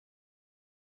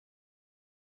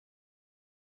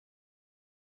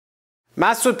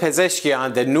Masoud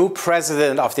Pezeshkian, the new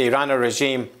president of the Iranian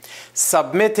regime,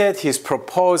 submitted his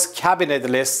proposed cabinet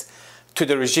list to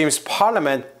the regime's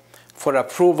parliament for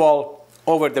approval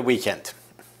over the weekend.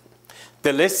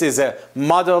 The list is a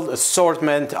muddled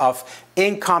assortment of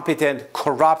incompetent,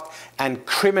 corrupt, and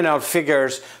criminal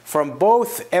figures from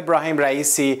both Ebrahim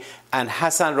Raisi and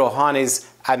Hassan Rouhani's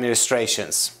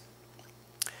administrations.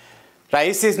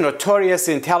 Raisi's notorious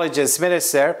intelligence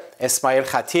minister, Ismail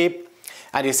Khatib,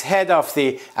 and his head of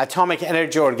the Atomic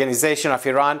Energy Organization of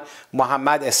Iran,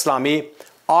 Mohammad Eslami,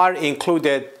 are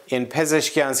included in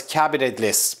Pezeshkian's cabinet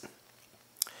list.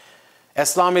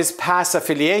 Eslami's past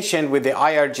affiliation with the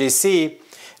IRGC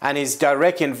and his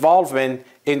direct involvement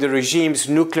in the regime's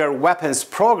nuclear weapons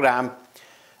program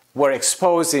were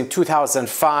exposed in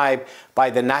 2005 by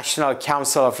the National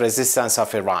Council of Resistance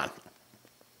of Iran.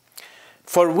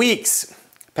 For weeks,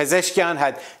 Pezeshkian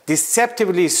had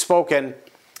deceptively spoken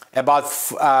about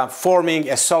forming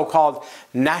a so-called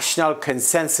national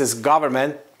consensus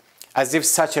government, as if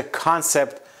such a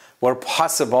concept were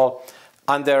possible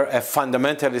under a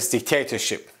fundamentalist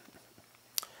dictatorship.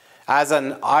 As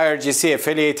an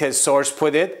IRGC-affiliated source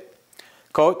put it,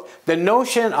 quote, "The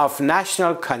notion of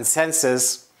national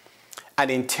consensus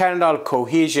and internal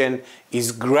cohesion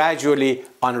is gradually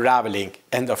unraveling,"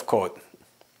 end of quote.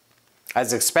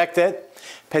 As expected,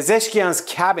 Pezeshkian's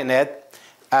cabinet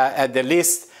at the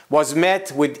list was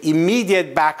met with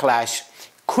immediate backlash,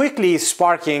 quickly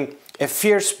sparking a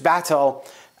fierce battle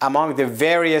among the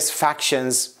various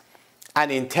factions and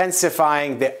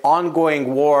intensifying the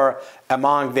ongoing war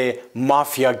among the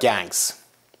mafia gangs.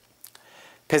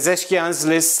 Pezeshkian's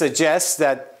list suggests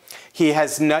that he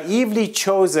has naively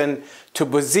chosen to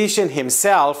position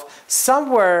himself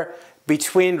somewhere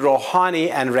between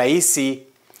Rouhani and Raisi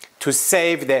to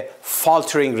save the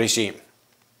faltering regime.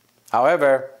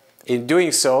 However, in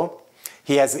doing so,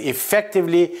 he has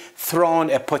effectively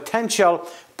thrown a potential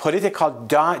political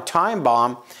time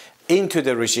bomb into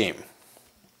the regime.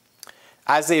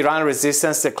 As the Iran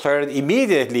resistance declared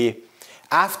immediately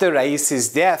after Raisi's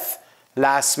death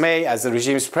last May as the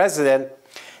regime's president,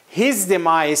 his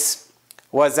demise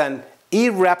was an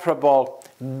irreparable,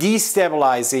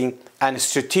 destabilizing, and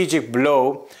strategic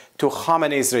blow to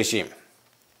Khamenei's regime.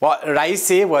 Well,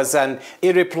 Raisi was an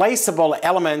irreplaceable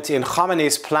element in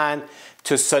Khamenei's plan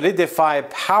to solidify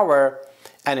power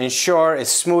and ensure a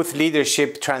smooth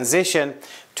leadership transition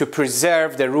to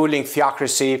preserve the ruling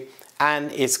theocracy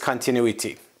and its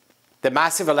continuity. The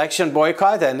massive election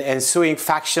boycott and ensuing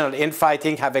factional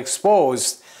infighting have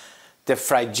exposed the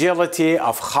fragility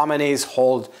of Khamenei's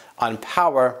hold on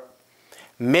power,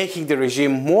 making the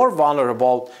regime more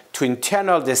vulnerable to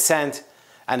internal dissent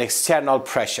and external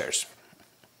pressures.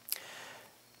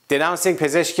 Denouncing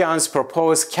Pezeshkian's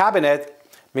proposed cabinet,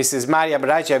 Mrs. Maryam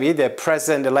Rajavi, the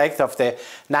president-elect of the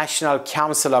National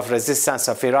Council of Resistance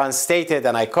of Iran, stated,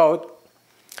 and I quote,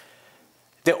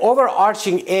 "The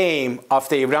overarching aim of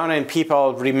the Iranian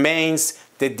people remains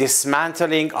the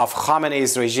dismantling of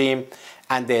Khamenei's regime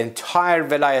and the entire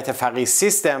Velayat Faqih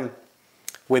system,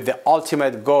 with the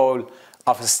ultimate goal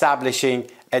of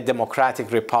establishing a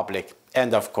democratic republic,"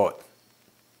 end of quote.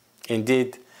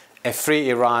 Indeed, a free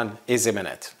Iran is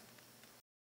imminent.